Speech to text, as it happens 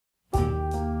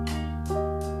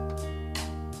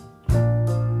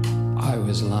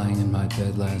was lying in my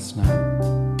bed last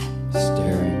night,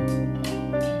 staring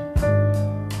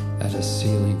at a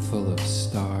ceiling full of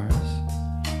stars,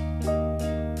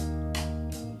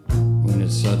 when it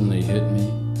suddenly hit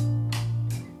me,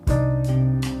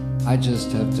 I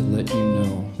just have to let you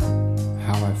know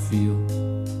how I feel.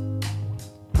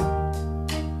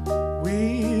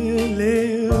 We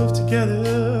live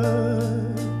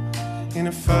together in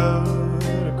a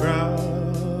photograph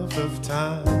of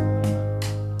time.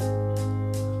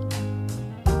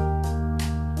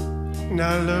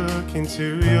 Now look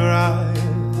into your eyes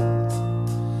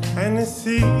and the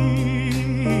sea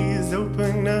is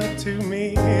open up to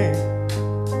me.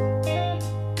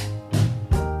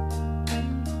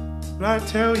 I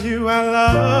tell you I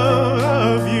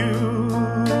love you,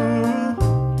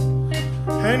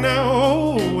 and I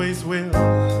always will.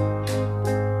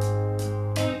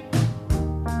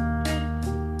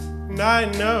 And I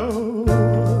know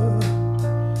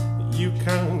you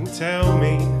can't tell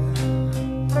me.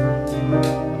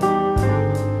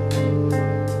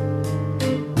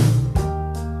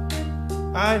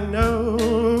 I know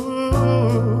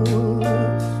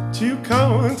you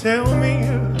can't tell me.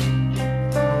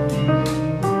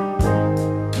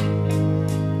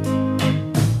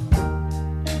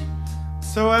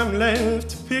 So I'm left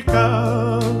to pick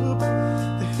up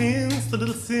the hints, the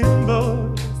little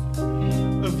symbols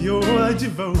of your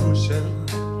devotion.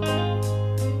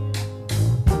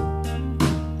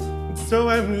 So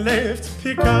I'm left to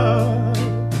pick up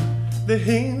the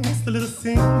hints, the little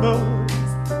symbols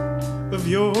of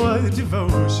your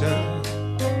devotion.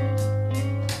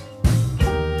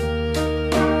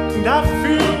 And I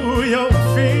feel your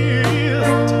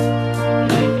fist,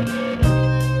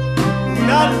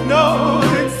 and I know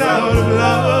it's out of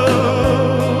love,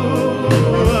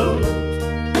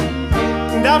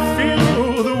 and I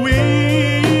feel the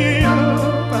wind,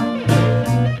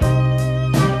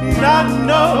 and I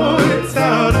know it's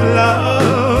out of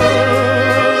love,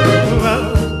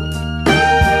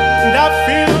 and I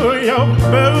feel your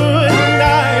burning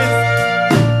eyes,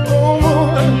 oh,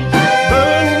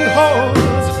 burning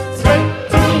holes straight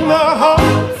to my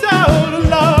heart's out of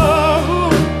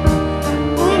love.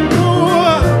 Ooh,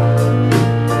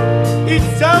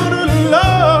 it's out of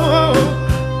love.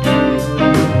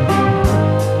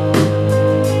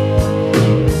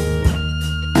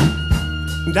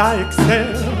 And I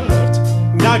accept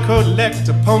and I collect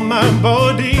upon my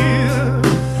body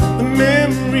the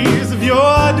memories of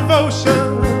your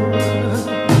devotion.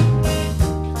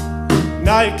 And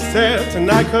I accept and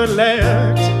I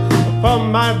collect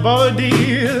upon my body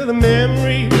the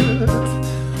memories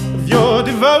of your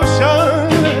devotion.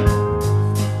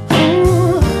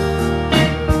 Ooh.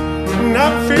 And I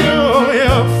feel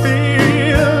your